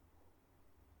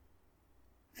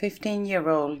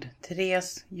15-year-old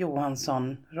Therese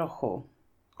Johansson Rojo,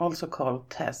 also called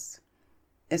Tess,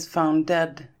 is found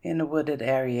dead in a wooded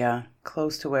area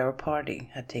close to where a party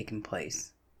had taken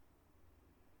place.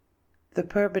 The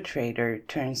perpetrator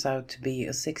turns out to be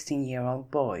a 16-year-old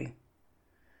boy,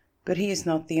 but he is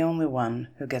not the only one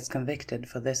who gets convicted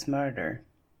for this murder.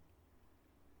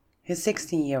 His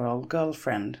 16-year-old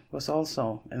girlfriend was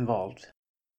also involved,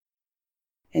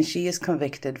 and she is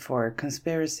convicted for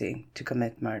conspiracy to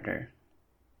commit murder.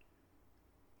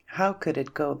 How could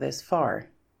it go this far?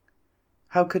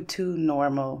 How could two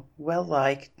normal,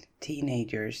 well-liked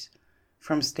teenagers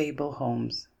from stable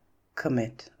homes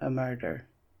commit a murder?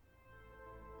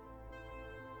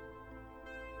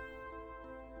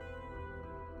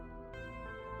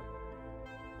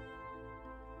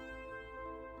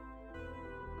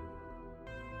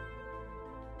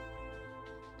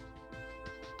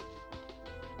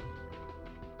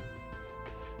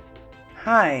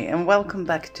 Hi, and welcome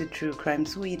back to True Crime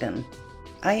Sweden.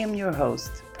 I am your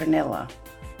host, Pernilla.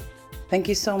 Thank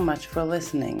you so much for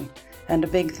listening, and a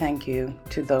big thank you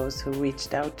to those who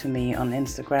reached out to me on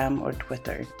Instagram or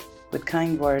Twitter with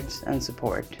kind words and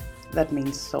support. That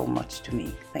means so much to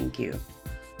me. Thank you.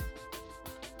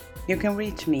 You can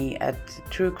reach me at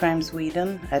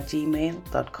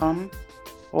truecrimesweden@gmail.com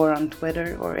or on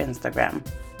Twitter or Instagram.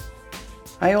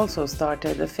 I also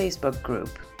started a Facebook group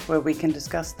where we can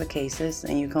discuss the cases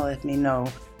and you can let me know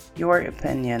your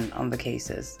opinion on the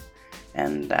cases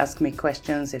and ask me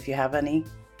questions if you have any.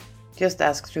 Just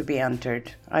ask to be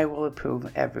entered. I will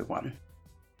approve everyone.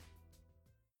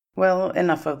 Well,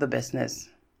 enough of the business.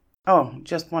 Oh,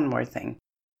 just one more thing.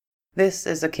 This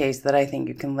is a case that I think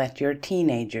you can let your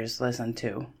teenagers listen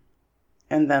to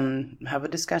and then have a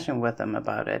discussion with them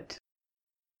about it.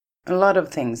 A lot of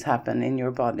things happen in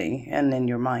your body and in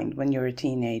your mind when you're a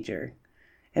teenager.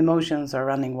 Emotions are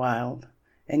running wild,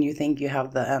 and you think you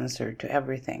have the answer to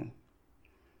everything.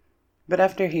 But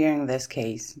after hearing this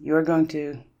case, you are going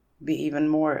to be even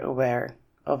more aware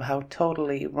of how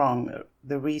totally wrong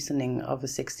the reasoning of a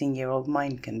 16-year-old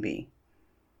mind can be.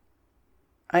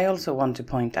 I also want to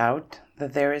point out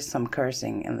that there is some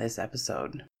cursing in this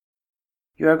episode.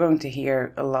 You are going to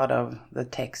hear a lot of the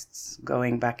texts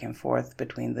going back and forth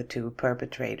between the two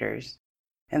perpetrators,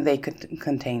 and they could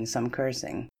contain some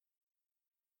cursing.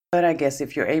 But I guess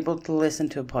if you're able to listen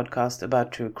to a podcast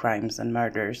about true crimes and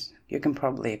murders, you can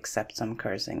probably accept some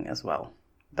cursing as well.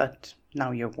 But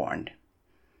now you're warned.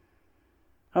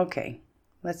 Okay,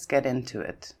 let's get into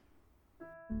it.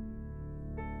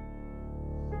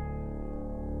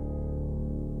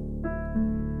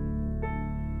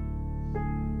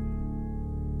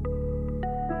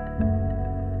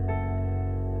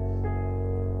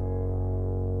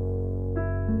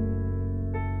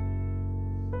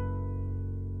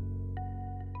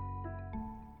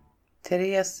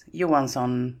 Therese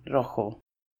Johansson Rojo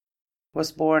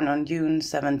was born on June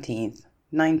 17,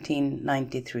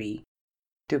 1993,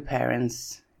 to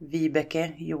parents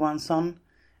Vibeke Johansson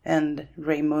and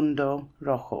Raimundo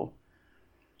Rojo.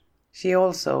 She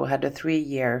also had a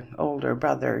 3-year older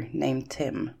brother named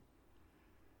Tim.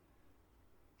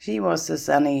 She was as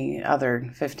any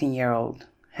other 15-year-old,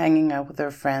 hanging out with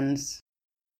her friends,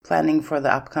 planning for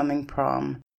the upcoming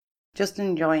prom, just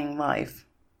enjoying life.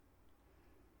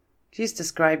 She's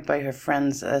described by her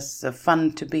friends as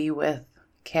fun to be with,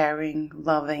 caring,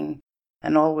 loving,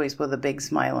 and always with a big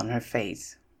smile on her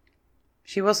face.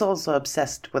 She was also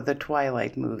obsessed with the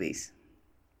Twilight movies.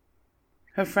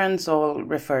 Her friends all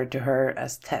referred to her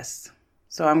as Tess,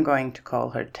 so I'm going to call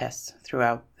her Tess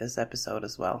throughout this episode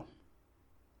as well.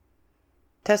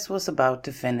 Tess was about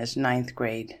to finish 9th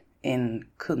grade in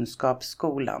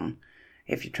Kunskapsskolan.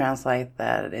 If you translate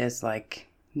that, it's like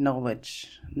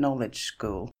knowledge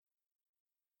school.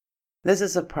 This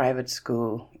is a private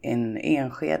school in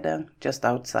Enskede, just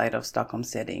outside of Stockholm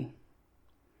City.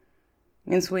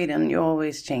 In Sweden, you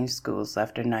always change schools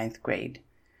after 9th grade,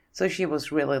 so she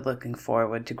was really looking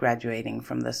forward to graduating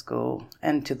from the school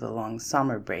and to the long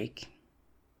summer break.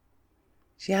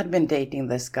 She had been dating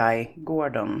this guy,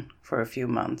 Gordon, for a few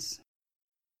months,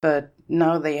 but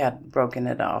now they had broken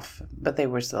it off, but they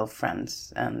were still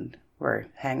friends and were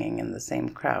hanging in the same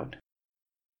crowd.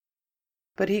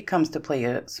 But he comes to play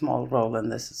a small role in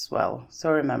this as well, so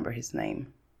remember his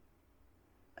name.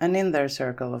 And in their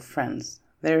circle of friends,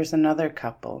 there is another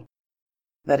couple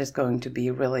that is going to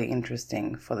be really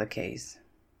interesting for the case.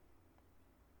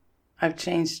 I've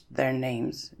changed their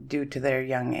names due to their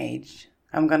young age.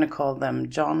 I'm going to call them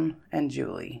John and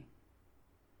Julie.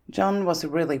 John was a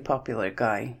really popular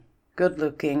guy, good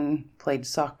looking, played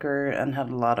soccer, and had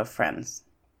a lot of friends.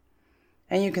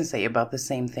 And you can say about the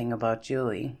same thing about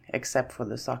Julie, except for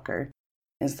the soccer.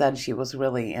 Instead, she was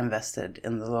really invested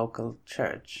in the local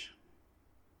church.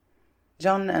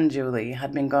 John and Julie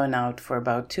had been going out for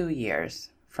about 2 years,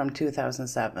 from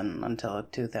 2007 until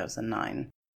 2009.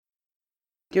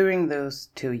 During those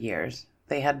 2 years,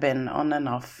 they had been on and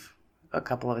off a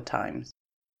couple of times.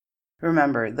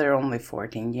 Remember, they're only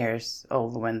 14 years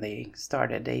old when they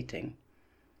started dating.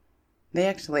 They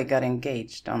actually got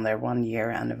engaged on their 1-year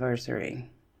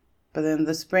anniversary. But in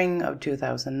the spring of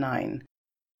 2009,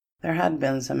 there had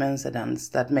been some incidents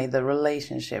that made the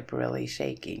relationship really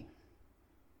shaky.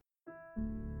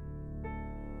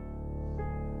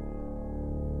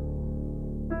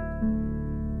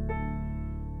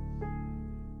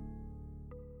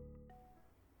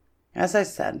 As I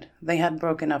said, they had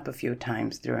broken up a few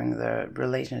times during the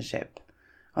relationship.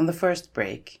 On the first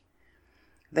break,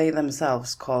 they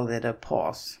themselves called it a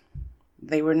pause.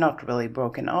 They were not really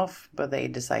broken off, but they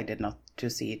decided not to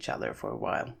see each other for a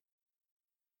while.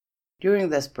 During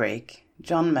this break,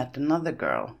 John met another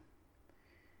girl.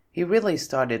 He really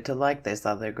started to like this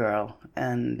other girl,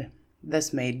 and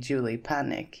this made Julie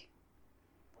panic.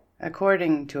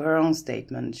 According to her own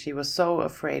statement, she was so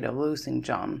afraid of losing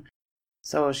John,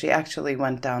 so she actually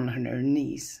went down on her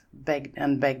knees,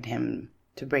 begged him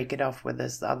to break it off with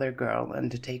this other girl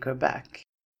and to take her back.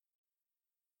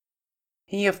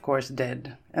 He of course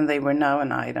did, and they were now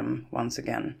an item once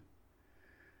again.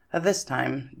 At this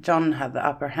time, John had the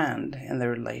upper hand in the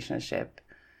relationship,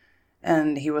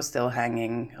 and he was still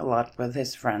hanging a lot with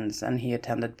his friends, and he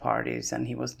attended parties, and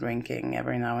he was drinking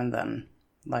every now and then,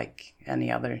 like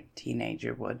any other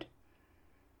teenager would.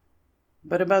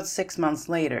 But about 6 months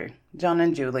later, John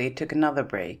and Julie took another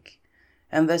break,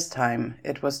 and this time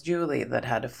it was Julie that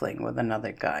had a fling with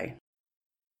another guy.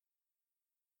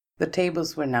 The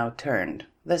tables were now turned.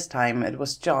 This time it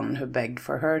was John who begged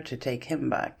for her to take him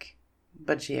back,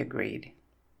 but she agreed.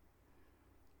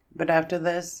 But after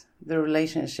this, the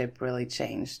relationship really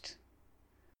changed.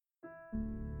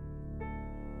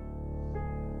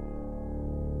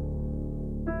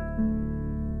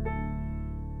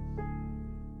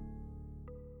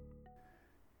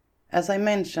 As I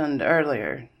mentioned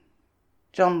earlier,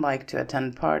 John liked to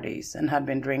attend parties and had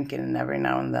been drinking every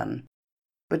now and then,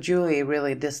 but Julie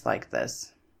really disliked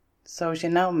this, so she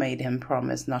now made him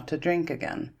promise not to drink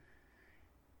again.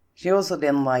 She also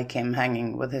didn't like him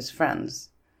hanging with his friends,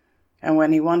 and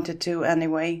when he wanted to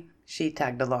anyway, she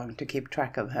tagged along to keep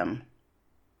track of him.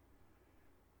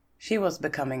 She was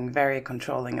becoming very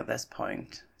controlling at this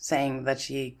point, saying that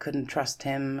she couldn't trust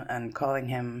him and calling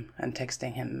him and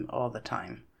texting him all the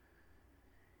time.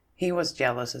 He was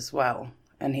jealous as well,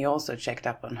 and he also checked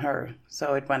up on her,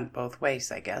 so it went both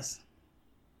ways, I guess.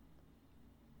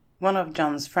 One of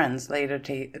John's friends later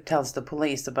tells the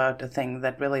police about a thing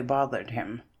that really bothered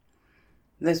him.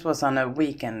 This was on a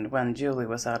weekend when Julie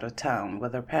was out of town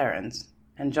with her parents,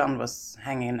 and John was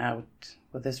hanging out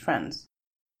with his friends.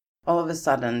 All of a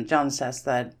sudden, John says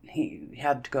that he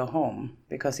had to go home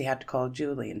because he had to call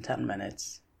Julie in 10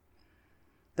 minutes.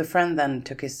 The friend then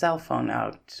took his cell phone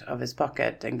out of his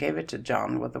pocket and gave it to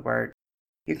John with the word,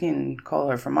 "You can call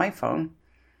her from my phone."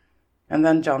 And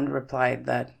then John replied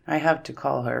that, "I have to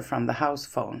call her from the house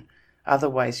phone,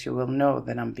 otherwise she will know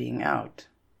that I'm being out."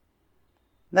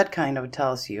 That kind of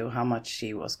tells you how much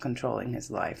she was controlling his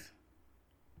life.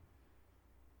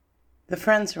 The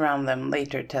friends around them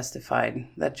later testified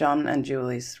that John and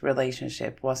Julie's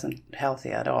relationship wasn't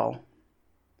healthy at all.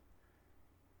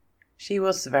 She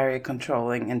was very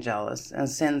controlling and jealous, and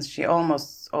since she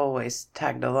almost always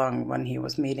tagged along when he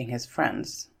was meeting his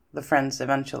friends, the friends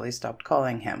eventually stopped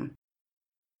calling him.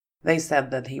 They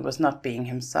said that he was not being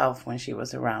himself when she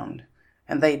was around,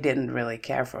 and they didn't really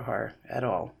care for her at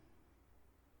all.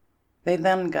 They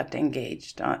then got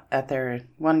engaged at their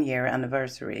 1-year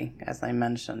anniversary, as I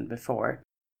mentioned before,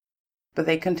 but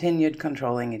they continued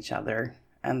controlling each other,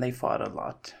 and they fought a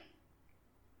lot.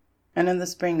 And in the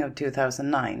spring of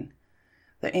 2009,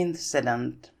 the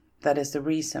incident that is the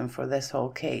reason for this whole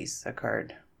case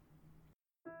occurred.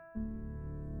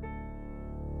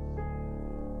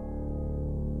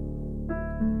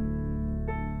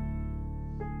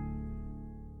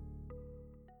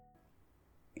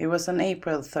 It was on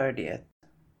April 30th.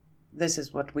 This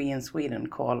is what we in Sweden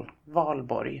call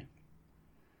Valborg.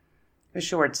 A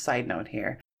short side note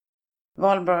here.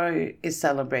 Valborg is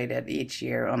celebrated each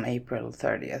year on April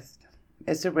 30th.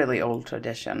 It's a really old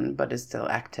tradition, but it's still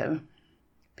active.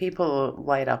 People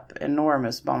light up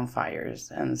enormous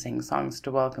bonfires and sing songs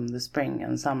to welcome the spring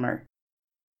and summer.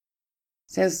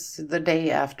 Since the day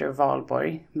after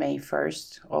Valborg, May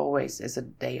 1st, always is a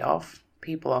day off,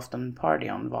 people often party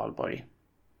on Valborg.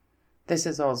 This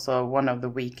is also one of the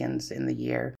weekends in the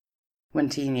year when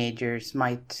teenagers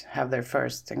might have their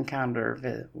first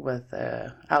encounter with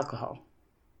alcohol.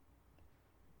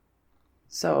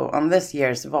 So on this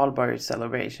year's Valborg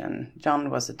celebration, John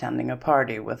was attending a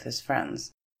party with his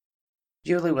friends.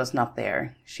 Julie was not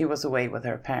there. She was away with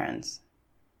her parents.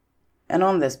 And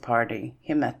on this party,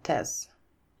 he met Tess.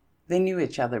 They knew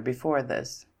each other before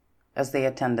this, as they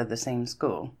attended the same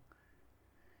school.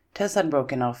 Tess had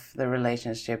broken off the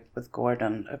relationship with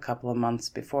Gordon a couple of months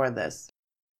before this,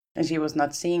 and she was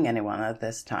not seeing anyone at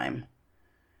this time.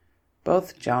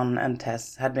 Both John and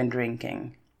Tess had been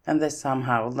drinking, and this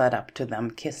somehow led up to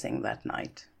them kissing that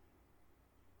night.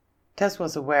 Tess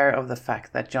was aware of the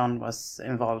fact that John was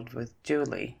involved with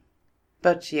Julie,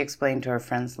 but she explained to her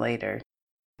friends later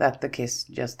that the kiss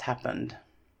just happened.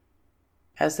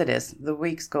 As it is, the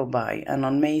weeks go by, and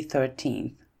on May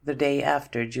 13th, the day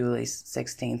after Julie's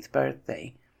 16th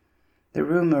birthday, the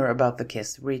rumor about the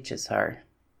kiss reaches her.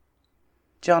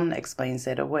 John explains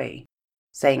it away,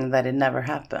 saying that it never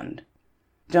happened.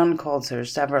 John calls her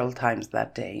several times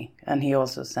that day, and he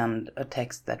also sent a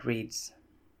text that reads,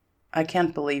 "I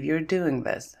can't believe you're doing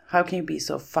this. How can you be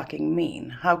so fucking mean?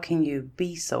 How can you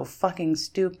be so fucking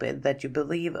stupid that you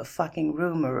believe a fucking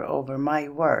rumor over my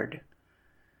word?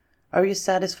 Are you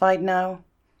satisfied now?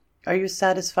 Are you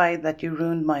satisfied that you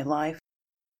ruined my life?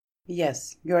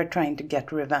 Yes, you are trying to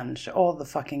get revenge all the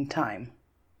fucking time."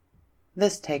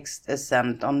 This text is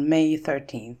sent on May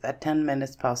 13th at 10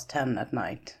 minutes past 10 at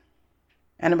night.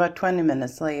 And about 20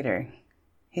 minutes later,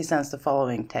 he sends the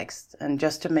following text, and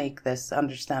just to make this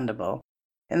understandable,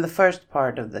 in the first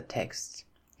part of the text,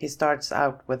 he starts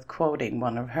out with quoting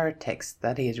one of her texts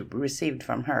that he had received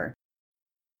from her.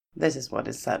 This is what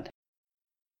is said.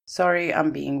 "Sorry I'm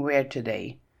being weird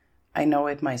today. I know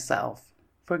it myself.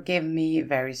 Forgive me,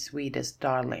 very sweetest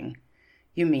darling.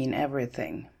 You mean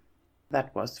everything."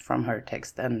 That was from her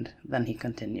text, and then he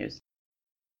continues.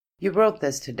 "You wrote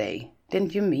this today.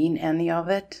 Didn't you mean any of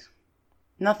it?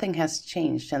 Nothing has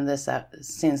changed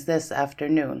since this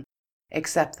afternoon,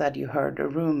 except that you heard a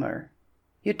rumor.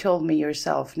 You told me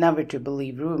yourself never to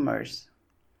believe rumors.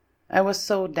 I was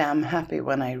so damn happy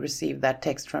when I received that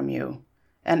text from you,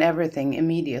 and everything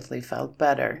immediately felt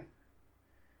better.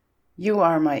 You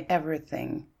are my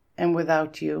everything, and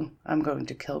without you, I'm going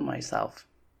to kill myself."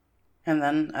 And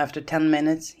then, after 10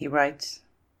 minutes, he writes,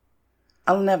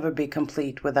 "I'll never be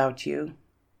complete without you.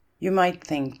 You might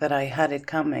think that I had it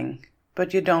coming,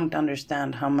 but you don't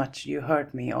understand how much you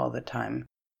hurt me all the time,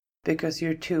 because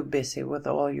you're too busy with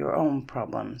all your own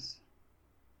problems."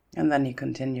 And then he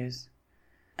continues,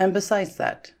 "And besides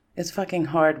that, it's fucking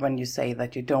hard when you say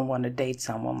that you don't want to date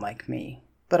someone like me,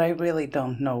 but I really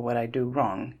don't know what I do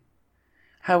wrong.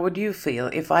 How would you feel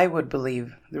if I would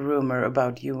believe the rumor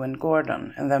about you and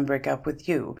Gordon and then break up with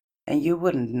you, and you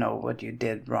wouldn't know what you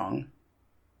did wrong?"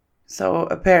 So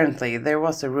apparently there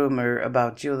was a rumor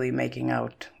about Julie making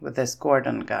out with this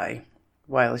Gordon guy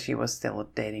while she was still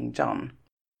dating John.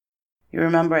 You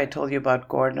remember I told you about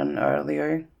Gordon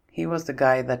earlier? He was the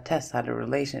guy that Tess had a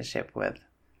relationship with.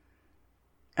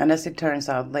 And as it turns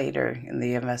out later in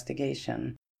the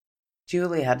investigation,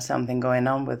 Julie had something going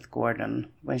on with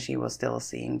Gordon when she was still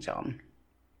seeing John.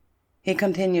 He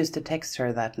continues to text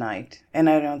her that night, and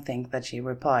I don't think that she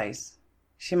replies.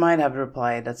 She might have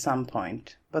replied at some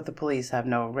point, but the police have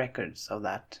no records of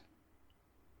that.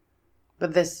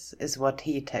 But this is what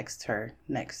he texts her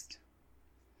next.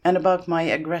 "And about my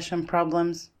aggression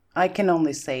problems, I can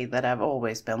only say that I've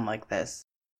always been like this.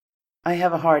 I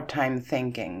have a hard time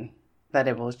thinking that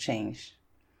it will change.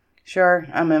 Sure,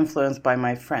 I'm influenced by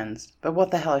my friends, but what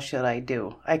the hell should I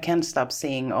do? I can't stop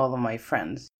seeing all of my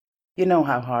friends. You know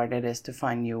how hard it is to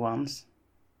find new ones."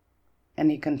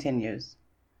 And he continues,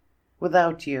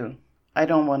 "Without you, I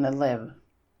don't want to live.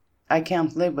 I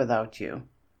can't live without you.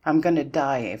 I'm gonna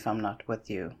die if I'm not with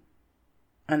you."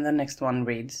 And the next one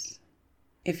reads,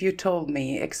 "If you told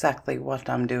me exactly what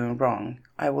I'm doing wrong,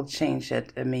 I will change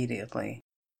it immediately.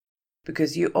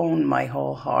 Because you own my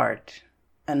whole heart,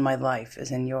 and my life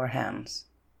is in your hands."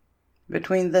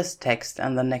 Between this text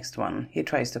and the next one, he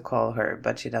tries to call her,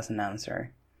 but she doesn't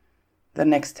answer. The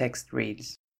next text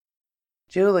reads,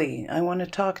 "Julie, I want to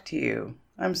talk to you.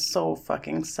 I'm so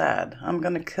fucking sad. I'm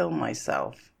gonna kill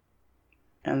myself."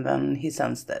 And then he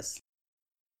sends this,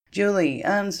 "Julie,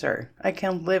 answer. I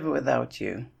can't live without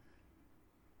you."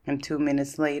 And 2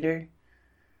 minutes later,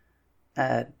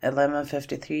 at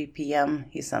 11:53 p.m.,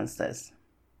 he sends this,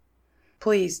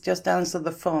 "Please, just answer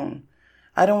the phone.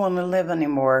 I don't want to live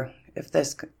anymore if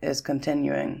this is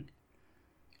continuing.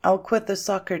 I'll quit the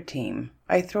soccer team.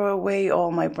 I throw away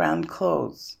all my brand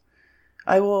clothes.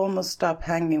 I will almost stop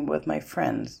hanging with my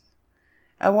friends.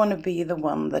 I want to be the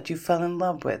one that you fell in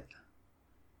love with,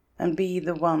 and be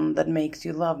the one that makes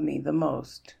you love me the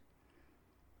most.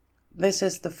 This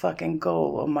is the fucking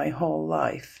goal of my whole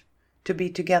life, to be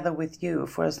together with you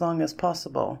for as long as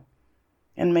possible,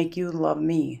 and make you love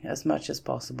me as much as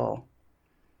possible.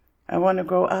 I want to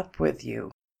grow up with you,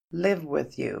 live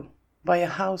with you, buy a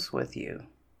house with you.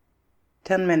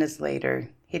 10 minutes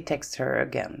later, he texts her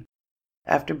again,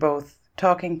 after both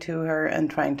talking to her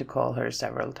and trying to call her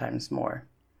several times more.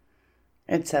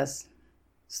 It says,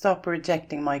 "Stop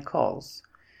rejecting my calls.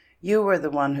 You were the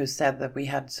one who said that we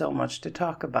had so much to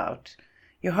talk about.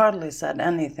 You hardly said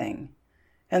anything.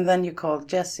 And then you called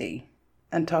Jessie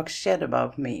and talk shit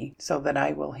about me so that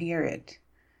I will hear it.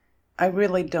 I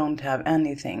really don't have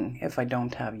anything if I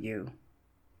don't have you.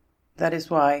 That is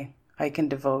why I can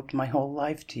devote my whole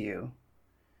life to you.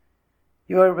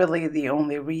 You are really the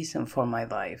only reason for my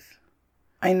life.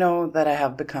 I know that I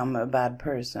have become a bad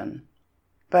person,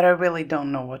 but I really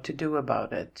don't know what to do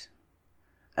about it.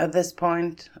 At this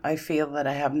point, I feel that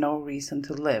I have no reason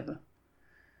to live.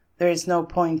 There is no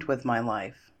point with my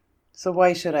life, so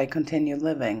why should I continue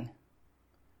living?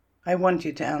 I want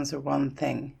you to answer one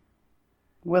thing.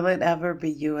 Will it ever be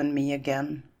you and me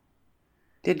again?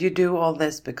 Did you do all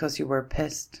this because you were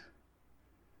pissed?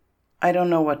 I don't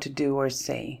know what to do or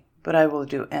say, but I will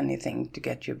do anything to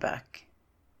get you back."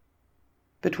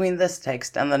 Between this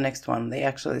text and the next one, they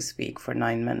actually speak for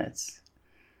 9 minutes.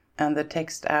 And the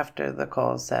text after the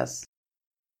call says,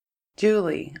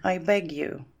 "Julie, I beg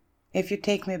you. If you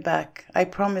take me back, I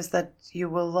promise that you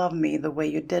will love me the way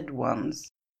you did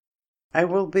once. I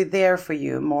will be there for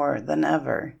you more than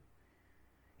ever.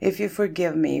 If you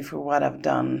forgive me for what I've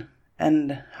done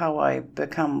and how I've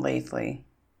become lately,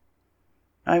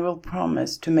 I will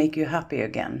promise to make you happy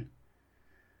again.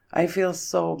 I feel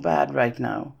so bad right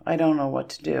now. I don't know what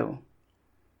to do.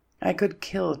 I could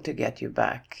kill to get you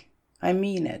back. I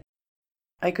mean it.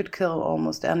 I could kill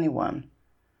almost anyone.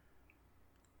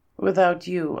 Without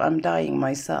you, I'm dying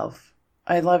myself.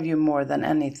 I love you more than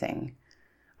anything.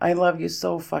 I love you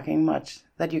so fucking much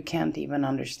that you can't even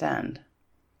understand.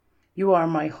 You are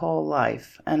my whole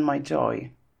life and my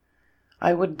joy.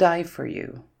 I would die for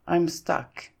you. I'm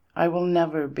stuck. I will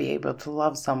never be able to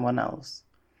love someone else.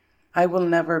 I will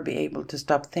never be able to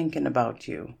stop thinking about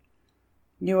you.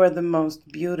 You are the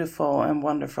most beautiful and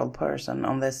wonderful person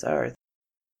on this earth,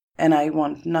 and I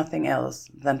want nothing else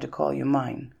than to call you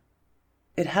mine.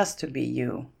 It has to be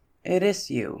you. It is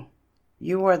you.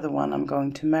 You are the one I'm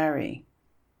going to marry,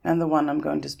 and the one I'm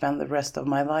going to spend the rest of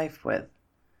my life with.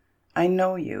 I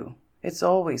know you. It's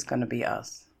always going to be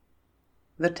us."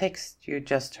 The text you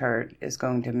just heard is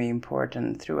going to be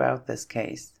important throughout this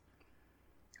case.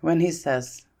 When he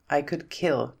says, "I could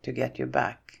kill to get you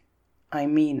back," I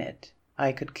mean it.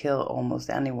 I could kill almost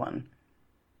anyone.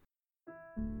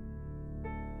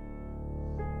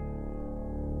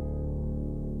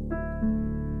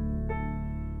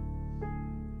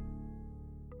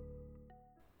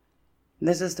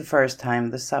 This is the first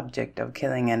time the subject of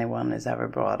killing anyone is ever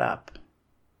brought up.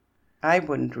 I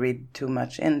wouldn't read too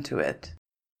much into it.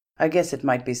 I guess it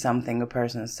might be something a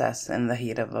person says in the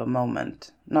heat of a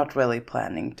moment, not really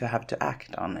planning to have to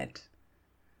act on it.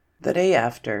 The day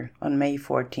after, on May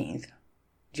 14th,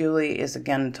 Julie is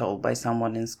again told by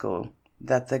someone in school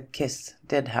that the kiss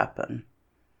did happen.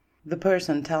 The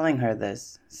person telling her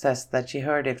this says that she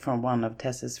heard it from one of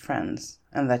Tess's friends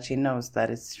and that she knows that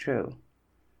it's true.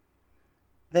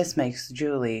 This makes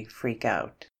Julie freak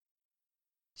out.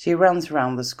 She runs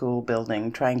around the school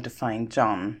building trying to find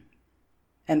John.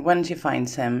 And when she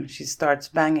finds him, she starts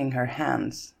banging her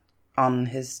hands on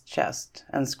his chest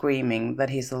and screaming that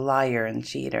he's a liar and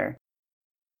cheater.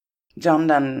 John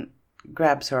then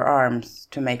grabs her arms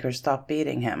to make her stop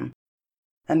beating him,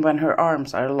 and when her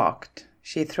arms are locked,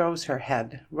 she throws her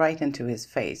head right into his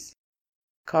face,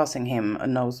 causing him a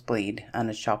nosebleed and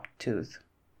a chopped tooth.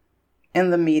 In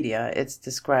the media, it's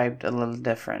described a little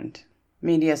different.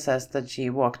 Media says that she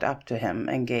walked up to him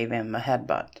and gave him a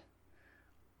headbutt.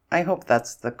 I hope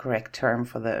that's the correct term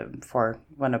for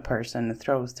when a person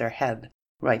throws their head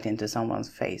right into someone's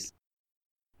face.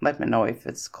 Let me know if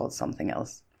it's called something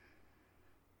else.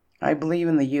 I believe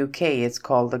in the UK it's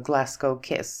called the Glasgow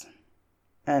kiss.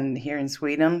 And here in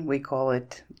Sweden we call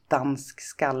it dansk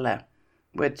skalle,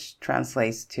 which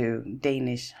translates to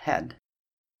Danish head.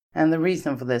 And the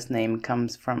reason for this name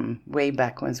comes from way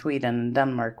back when Sweden and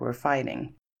Denmark were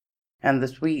fighting. And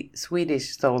the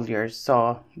Swedish soldiers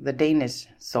saw the Danish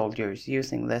soldiers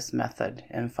using this method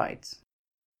in fights.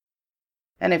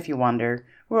 And if you wonder,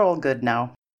 we're all good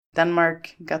now.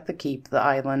 Denmark got to keep the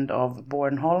island of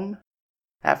Bornholm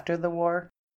after the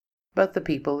war. But the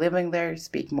people living there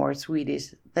speak more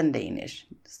Swedish than Danish,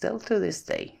 still to this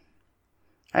day.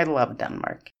 I love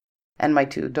Denmark. And my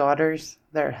 2 daughters,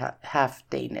 they're half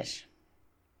Danish.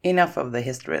 Enough of the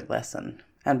history lesson,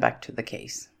 and back to the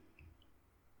case.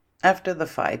 After the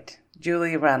fight,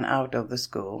 Julie ran out of the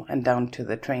school and down to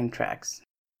the train tracks.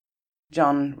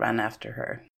 John ran after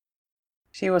her.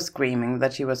 She was screaming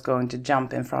that she was going to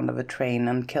jump in front of a train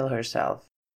and kill herself,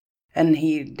 and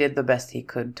he did the best he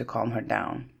could to calm her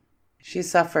down. She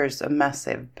suffers a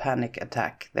massive panic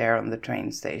attack there on the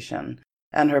train station,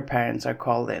 and her parents are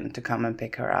called in to come and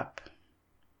pick her up.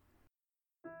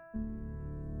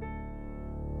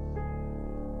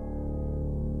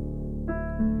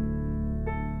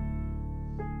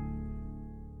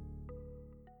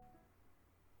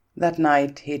 That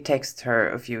night, he texts her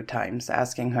a few times,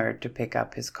 asking her to pick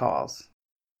up his calls.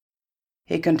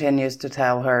 He continues to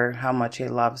tell her how much he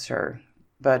loves her,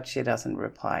 but she doesn't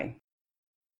reply.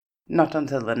 Not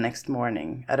until the next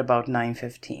morning, at about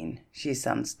 9:15, she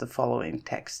sends the following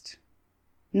text.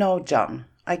 "No, John,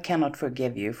 I cannot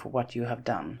forgive you for what you have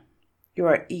done. You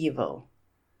are evil,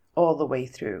 all the way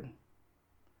through.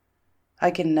 I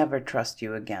can never trust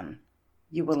you again.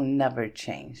 You will never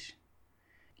change.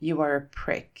 You are a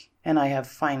prick, and I have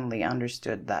finally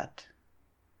understood that.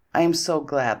 I am so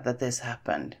glad that this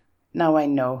happened. Now I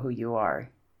know who you are.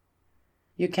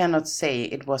 You cannot say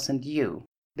it wasn't you,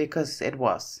 because it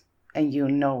was, and you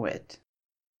know it.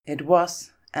 It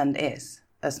was and is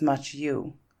as much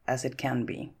you as it can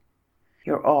be.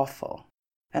 You're awful,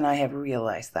 and I have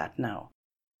realized that now.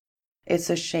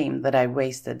 It's a shame that I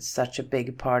wasted such a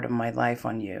big part of my life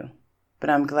on you. But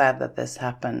I'm glad that this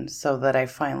happened so that I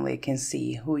finally can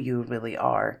see who you really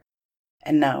are.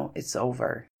 And now it's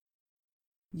over.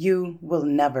 You will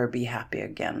never be happy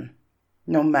again,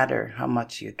 no matter how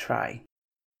much you try.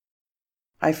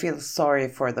 I feel sorry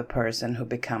for the person who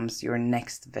becomes your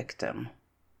next victim.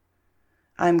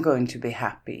 I'm going to be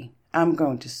happy. I'm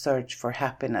going to search for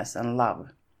happiness and love,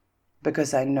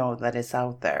 because I know that it's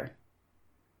out there.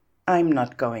 I'm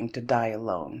not going to die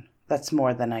alone. That's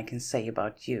more than I can say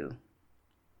about you.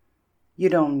 You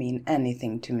don't mean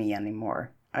anything to me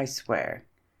anymore, I swear.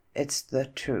 It's the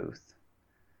truth.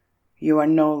 You are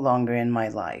no longer in my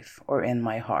life or in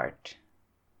my heart.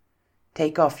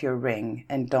 Take off your ring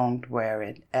and don't wear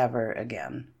it ever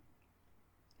again.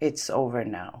 It's over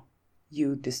now.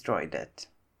 You destroyed it.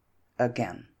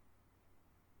 Again."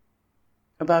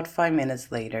 About 5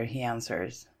 minutes later, he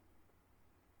answers,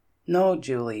 "No,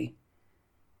 Julie.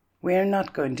 We are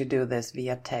not going to do this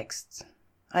via text.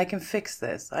 I can fix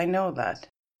this, I know that.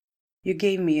 You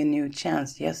gave me a new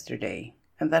chance yesterday,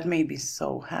 and that made me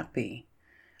so happy.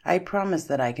 I promise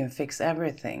that I can fix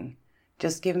everything.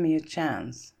 Just give me a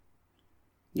chance.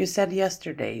 You said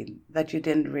yesterday that you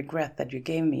didn't regret that you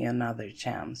gave me another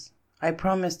chance. I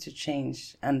promise to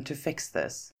change and to fix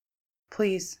this.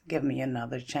 Please give me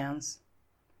another chance."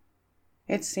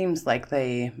 It seems like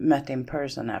they met in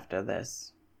person after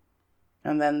this.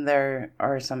 And then there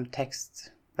are some texts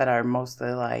that are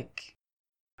mostly like,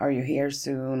 "Are you here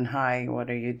soon? Hi, what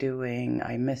are you doing?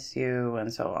 I miss you,"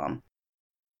 and so on.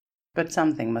 But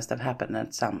something must have happened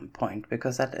at some point,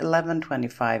 because at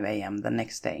 11:25 a.m. the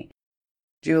next day,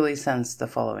 Julie sends the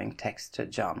following text to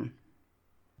John.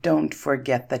 "Don't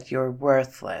forget that you're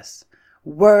worthless,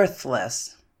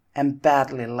 and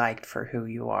badly liked for who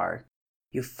you are,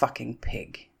 you fucking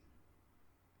pig."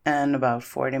 And about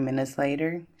 40 minutes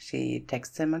later, she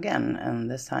texts him again, and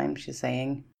this time she's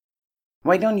saying,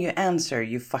 "Why don't you answer,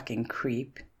 you fucking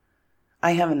creep?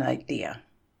 I have an idea.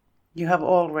 You have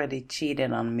already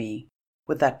cheated on me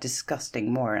with that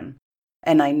disgusting moron,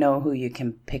 and I know who you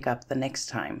can pick up the next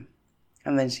time."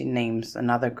 And then she names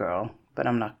another girl, but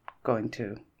I'm not going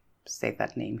to say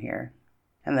that name here.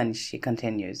 And then she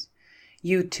continues,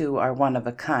 "You two are one of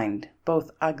a kind,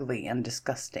 both ugly and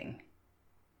disgusting."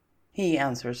 He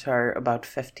answers her about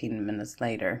 15 minutes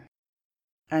later,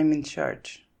 "I'm in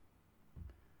church."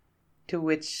 To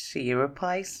which she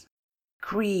replies,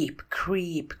 "Creep,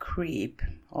 creep, creep,"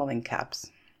 all in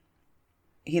caps.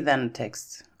 He then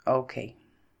texts, "Okay."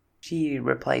 She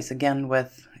replies again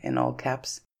with, in all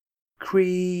caps,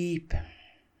 "Creep."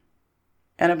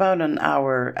 And about an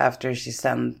hour after she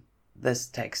sent this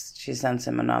text, she sends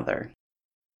him another.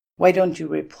 "Why don't you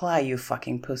reply, you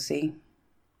fucking pussy?"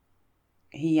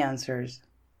 He answers,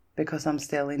 "Because I'm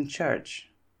still in church."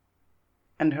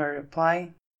 And her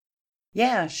reply,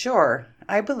 "Yeah, sure.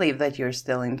 I believe that you're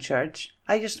still in church.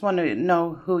 I just want to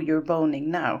know who you're boning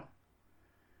now."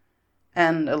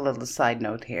 And a little side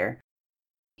note here.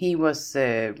 He was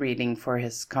reading for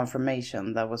his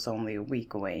confirmation that was only a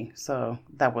week away, so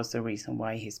that was the reason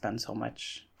why he spent so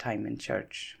much time in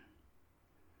church.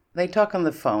 They talk on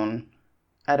the phone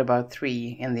at about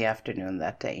 3 in the afternoon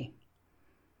that day.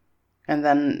 And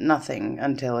then nothing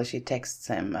until she texts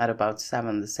him at about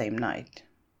 7 the same night.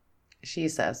 She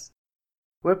says,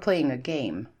 "We're playing a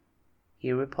game."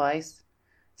 He replies,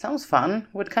 "Sounds fun.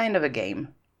 What kind of a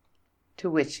game?" To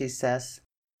which she says,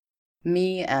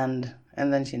 "Me and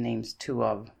then she names 2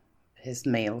 of his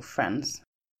male friends.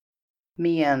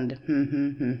 "Me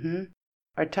and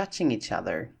are touching each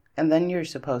other, and then you're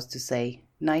supposed to say,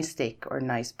 'nice dick' or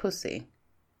 'nice pussy.'"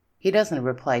 He doesn't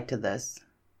reply to this,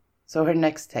 so her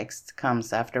next text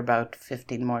comes after about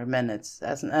 15 more minutes,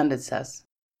 and it says,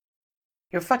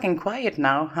 "You're fucking quiet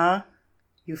now, huh?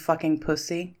 You fucking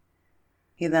pussy."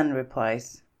 He then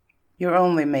replies, "You're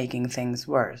only making things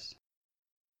worse.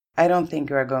 I don't think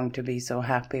you are going to be so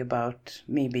happy about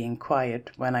me being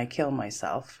quiet when I kill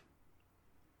myself."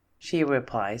 She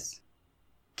replies,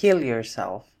 "Kill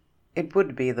yourself. It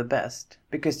would be the best,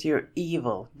 because you're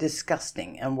evil,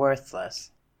 disgusting, and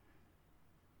worthless."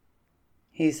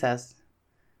 He says,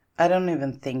 "I don't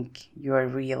even think you are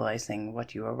realizing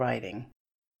what you are writing."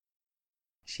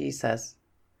 She says,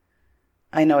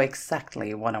 "I know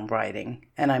exactly what I'm writing,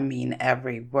 and I mean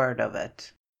every word of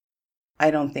it. I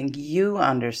don't think you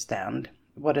understand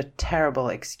what a terrible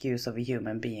excuse of a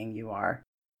human being you are,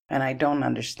 and I don't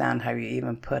understand how you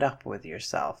even put up with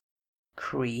yourself.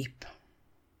 Creep."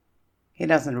 He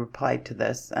doesn't reply to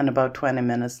this, and about 20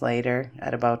 minutes later,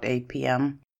 at about 8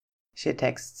 p.m., she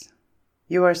texts,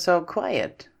 "You are so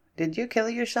quiet. Did you kill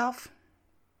yourself?"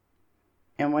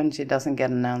 And when she doesn't get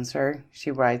an answer,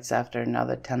 she writes after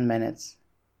another 10 minutes,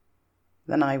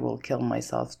 "Then I will kill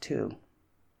myself too."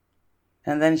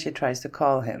 And then she tries to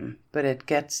call him, but it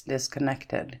gets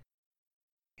disconnected.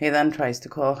 He then tries to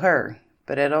call her,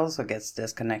 but it also gets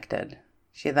disconnected.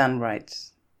 She then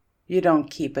writes, "You don't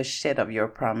keep a shit of your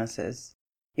promises.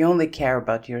 You only care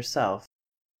about yourself.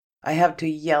 I have to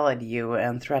yell at you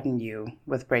and threaten you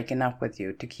with breaking up with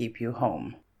you to keep you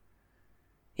home.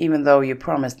 Even though you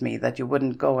promised me that you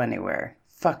wouldn't go anywhere.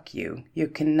 Fuck you. You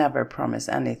can never promise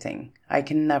anything. I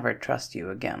can never trust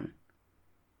you again."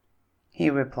 He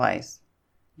replies,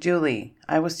 "Julie,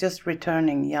 I was just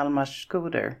returning Hjalmar's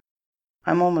scooter.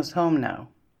 I'm almost home now."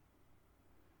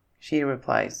 She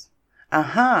replies,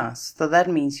 "Aha, so that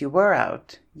means you were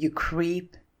out. You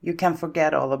creep. You can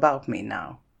forget all about me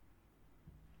now."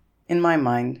 In my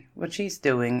mind, what she's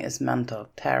doing is mental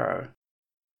terror.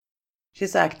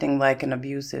 She's acting like an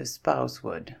abusive spouse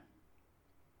would.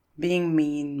 Being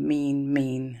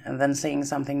mean, and then saying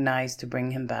something nice to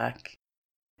bring him back,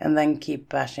 and then keep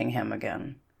bashing him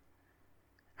again.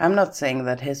 I'm not saying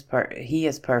that he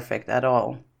is perfect at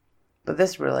all, but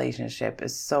this relationship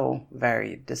is so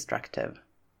very destructive.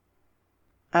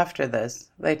 After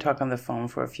this, they talk on the phone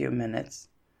for a few minutes,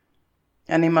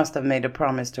 and he must have made a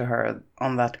promise to her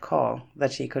on that call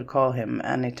that she could call him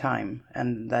any time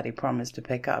and that he promised to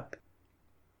pick up.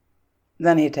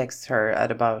 Then he texts her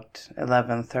at about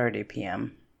 11:30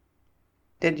 p.m.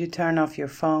 "Did you turn off your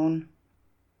phone?"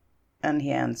 And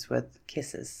he ends with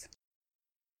kisses.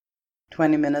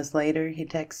 20 minutes later, he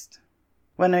texts,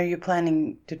 "When are you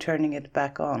planning to turning it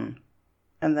back on?"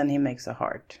 And then he makes a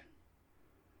heart.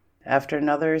 After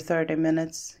another 30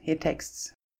 minutes, he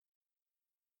texts,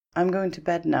 "I'm going to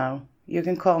bed now. You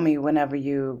can call me whenever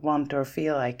you want or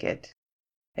feel like it.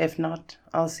 If not,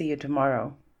 I'll see you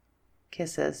tomorrow.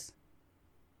 Kisses."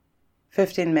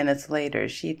 15 minutes later,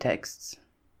 she texts,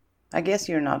 "I guess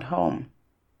you're not home."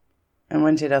 And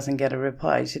when she doesn't get a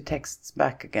reply, she texts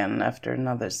back again after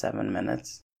another 7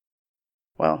 minutes.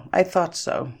 "Well, I thought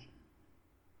so."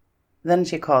 Then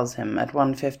she calls him at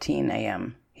 1:15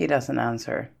 a.m. He doesn't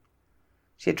answer.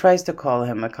 She tries to call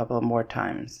him a couple more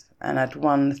times, and at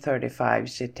 1:35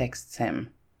 she texts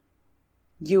him,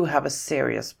 "You have a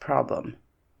serious problem."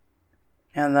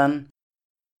 And then,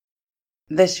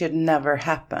 "This should never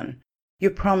happen. You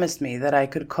promised me that I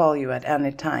could call you at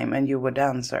any time and you would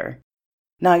answer.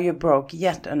 Now you broke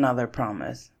yet another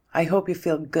promise. I hope you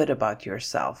feel good about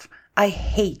yourself. I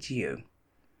hate you."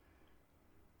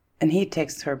 And he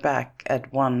texts her back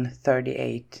at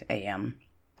 1:38 a.m.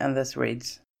 and this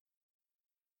reads,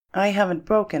 "I haven't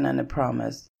broken any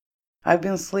promise. I've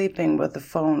been sleeping with the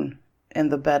phone in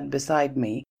the bed beside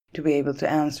me to be able to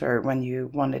answer when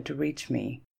you wanted to reach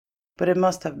me, but it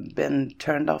must have been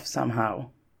turned off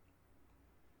somehow."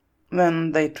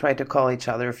 Then they try to call each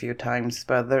other a few times,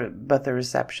 but the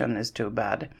reception is too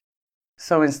bad.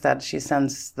 So instead she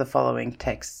sends the following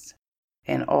texts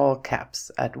in all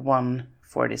caps at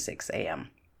 1:46 a.m.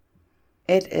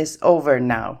 "It is over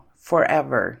now,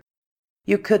 forever.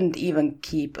 You couldn't even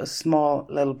keep a small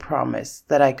little promise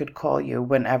that I could call you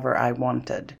whenever I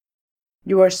wanted.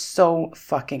 You are so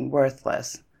fucking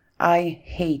worthless. I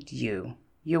hate you.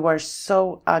 You are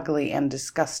so ugly and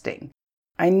disgusting.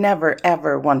 I never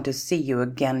ever want to see you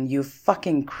again, you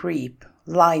fucking creep,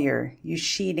 liar, you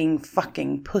cheating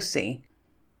fucking pussy.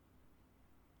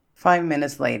 5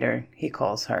 minutes later, he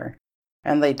calls her,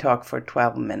 and they talk for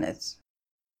 12 minutes.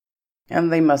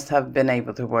 And they must have been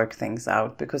able to work things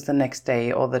out, because the next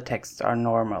day all the texts are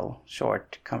normal,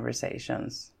 short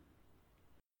conversations.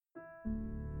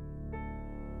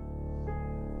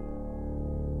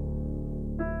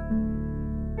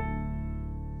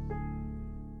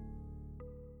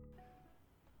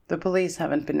 The police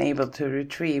haven't been able to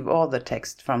retrieve all the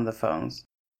text from the phones.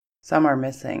 Some are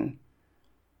missing.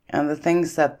 And the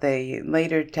things that they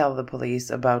later tell the police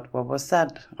about what was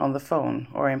said on the phone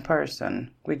or in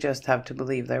person, we just have to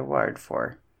believe their word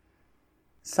for.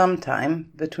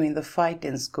 Sometime between the fight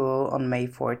in school on May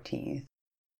 14th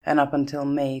and up until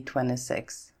May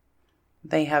 26th,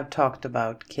 they have talked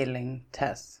about killing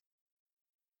Tess.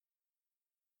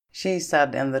 She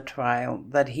said in the trial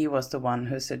that he was the one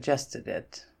who suggested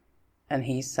it, and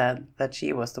he said that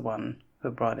she was the one who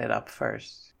brought it up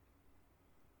first.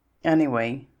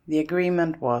 Anyway, the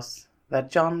agreement was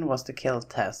that John was to kill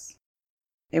Tess.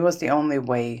 It was the only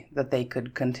way that they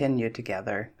could continue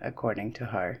together, according to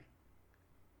her.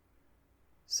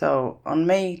 So, on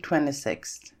May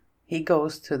 26th, he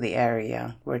goes to the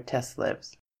area where Tess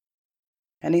lives,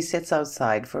 and he sits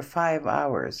outside for 5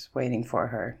 hours waiting for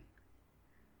her.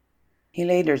 He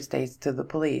later states to the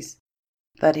police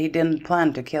that he didn't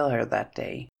plan to kill her that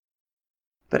day,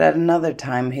 but at another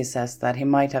time he says that he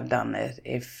might have done it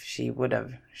if she would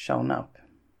have shown up.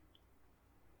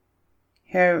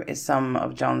 Here is some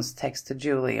of John's text to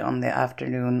Julie on the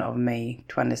afternoon of May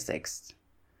 26th.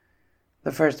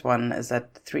 The first one is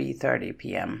at 3:30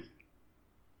 p.m.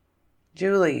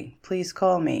 Julie, please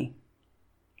call me.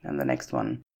 And the next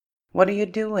one, what are you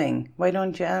doing? Why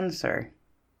don't you answer?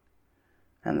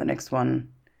 And the next one,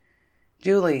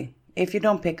 Julie, if you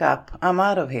don't pick up, I'm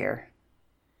out of here.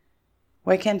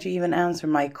 Why can't you even answer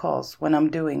my calls when I'm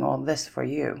doing all this for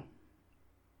you?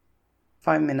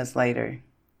 5 minutes later,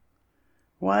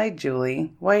 why,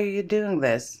 Julie? Why are you doing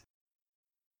this?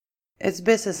 It's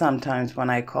busy sometimes when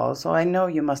I call, so I know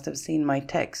you must have seen my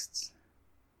texts.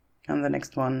 And the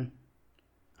next one,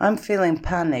 I'm feeling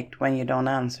panicked when you don't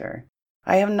answer.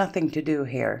 I have nothing to do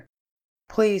here.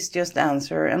 Please just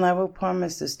answer and I will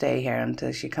promise to stay here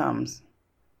until she comes.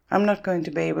 I'm not going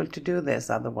to be able to do this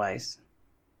otherwise.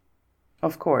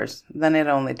 Of course, then it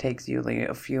only takes Julie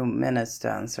a few minutes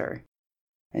to answer.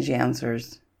 And she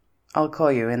answers, I'll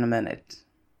call you in a minute.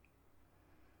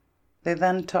 They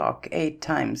then talk 8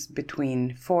 times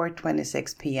between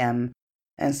 4:26 p.m.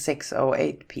 and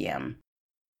 6:08 p.m.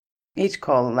 Each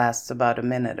call lasts about a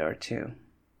minute or two.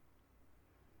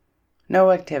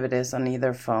 No activities on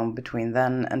either phone between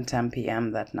then and 10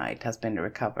 p.m. that night has been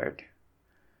recovered.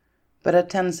 But at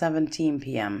 10:17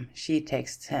 p.m. she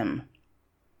texts him,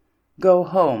 Go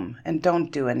home and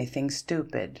don't do anything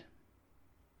stupid.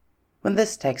 When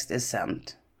this text is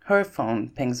sent, her phone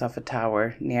pings off a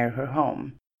tower near her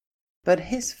home. But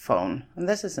his phone, and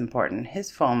this is important,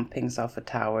 his phone pings off a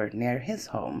tower near his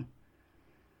home.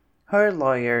 Her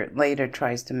lawyer later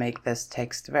tries to make this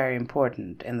text very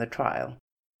important in the trial,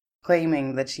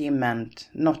 claiming that she meant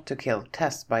not to kill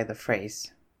Tess by the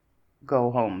phrase,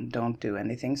 Go home, don't do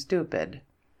anything stupid.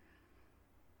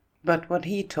 But what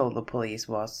he told the police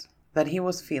was that he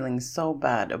was feeling so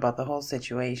bad about the whole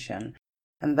situation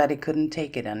and that he couldn't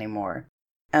take it anymore,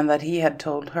 and that he had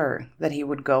told her that he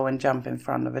would go and jump in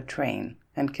front of a train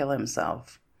and kill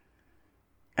himself.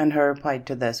 And her reply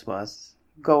to this was,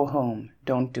 Go home,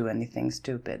 don't do anything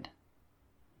stupid.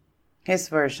 His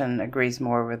version agrees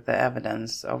more with the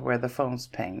evidence of where the phones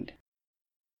pinged.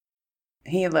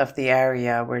 He left the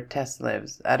area where Tess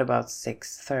lives at about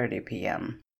 6:30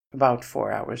 p.m., about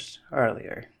 4 hours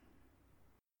earlier.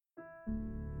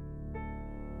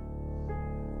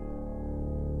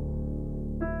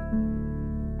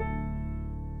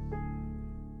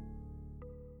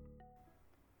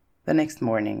 The next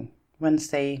morning,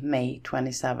 Wednesday, May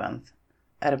 27th,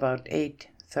 at about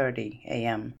 8:30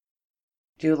 a.m.,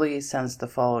 Julie sends the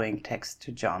following text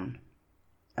to John,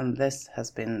 and this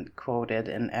has been quoted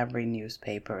in every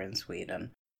newspaper in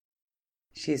Sweden.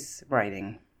 She's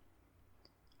writing,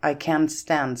 I can't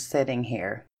stand sitting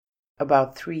here,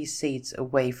 about 3 seats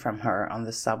away from her on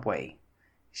the subway.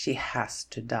 She has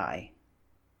to die.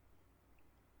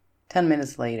 10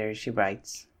 minutes later, she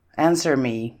writes, Answer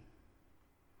me.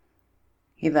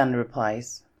 He then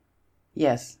replies,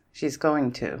 Yes, she's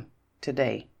going to,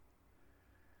 today.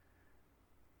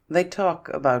 They talk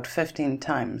about 15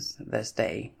 times this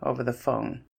day over the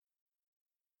phone,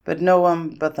 but no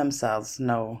one but themselves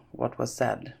know what was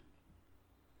said.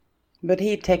 But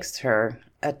he texts her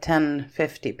at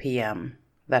 10:50 p.m.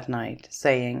 that night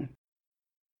saying,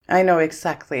 "I know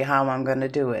exactly how I'm going to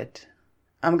do it.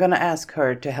 I'm going to ask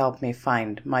her to help me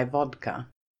find my vodka.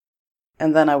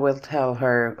 And then I will tell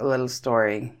her a little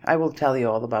story. I will tell you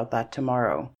all about that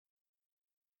tomorrow.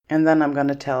 And then I'm going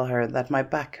to tell her that my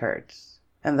back hurts.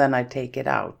 And then I take it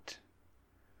out.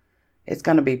 It's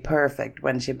going to be perfect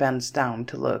when she bends down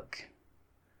to look.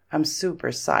 I'm super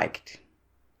psyched.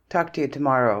 Talk to you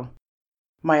tomorrow.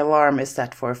 My alarm is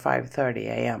set for 5:30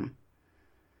 a.m.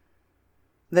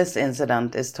 This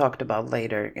incident is talked about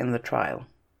later in the trial.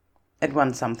 It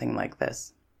went something like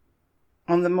this.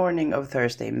 On the morning of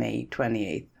Thursday, May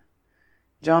 28th,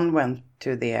 John went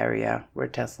to the area where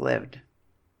Tess lived,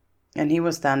 and he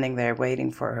was standing there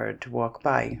waiting for her to walk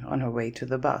by on her way to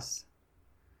the bus.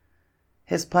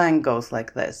 His plan goes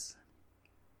like this.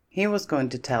 He was going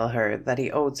to tell her that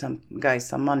he owed some guys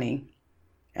some money,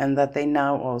 and that they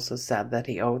now also said that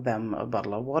he owed them a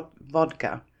bottle of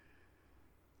vodka.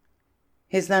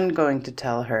 He's then going to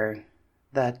tell her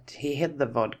that he hid the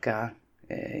vodka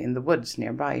in the woods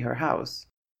nearby her house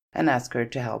and ask her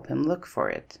to help him look for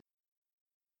it.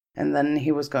 And then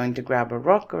he was going to grab a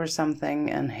rock or something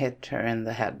and hit her in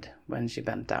the head when she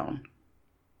bent down.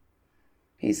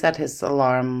 He set his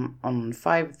alarm on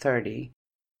 5:30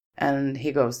 and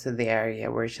he goes to the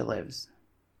area where she lives.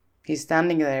 He's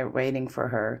standing there waiting for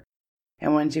her,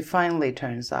 and when she finally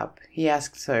turns up, he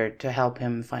asks her to help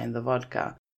him find the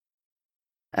vodka.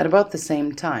 At about the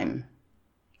same time,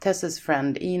 Tess's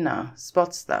friend Ina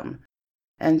spots them,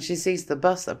 and she sees the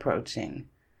bus approaching.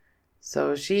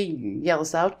 So she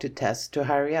yells out to Tess to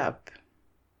hurry up,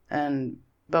 and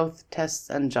both Tess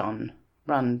and John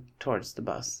run towards the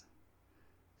bus.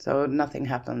 So nothing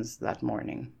happens that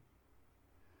morning.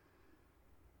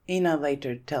 Ina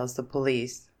later tells the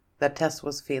police that Tess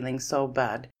was feeling so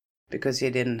bad because she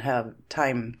didn't have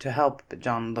time to help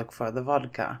John look for the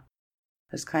vodka.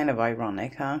 It's kind of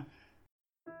ironic, huh?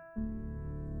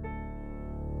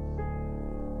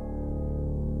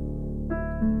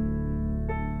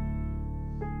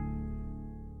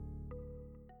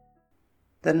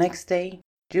 The next day,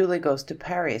 Julie goes to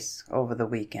Paris over the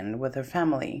weekend with her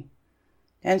family,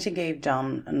 and she gave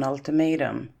John an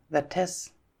ultimatum that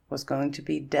Tess was going to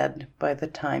be dead by the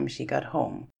time she got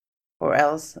home, or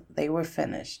else they were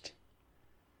finished.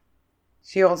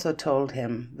 She also told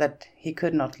him that he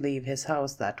could not leave his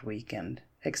house that weekend,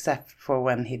 except for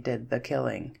when he did the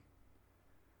killing.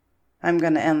 I'm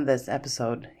going to end this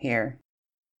episode here,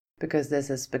 because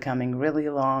this is becoming really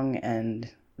long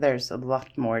and there's a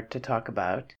lot more to talk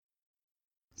about.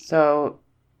 So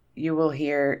you will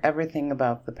hear everything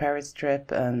about the Paris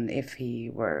trip and if he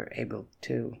were able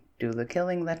to do the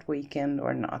killing that weekend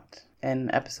or not in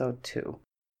episode 2.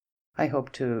 I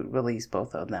hope to release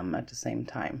both of them at the same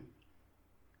time.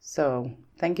 So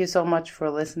thank you so much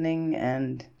for listening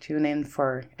and tune in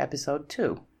for episode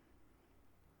 2.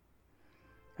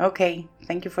 Okay,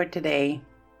 thank you for today.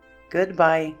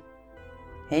 Goodbye.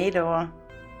 Hej då.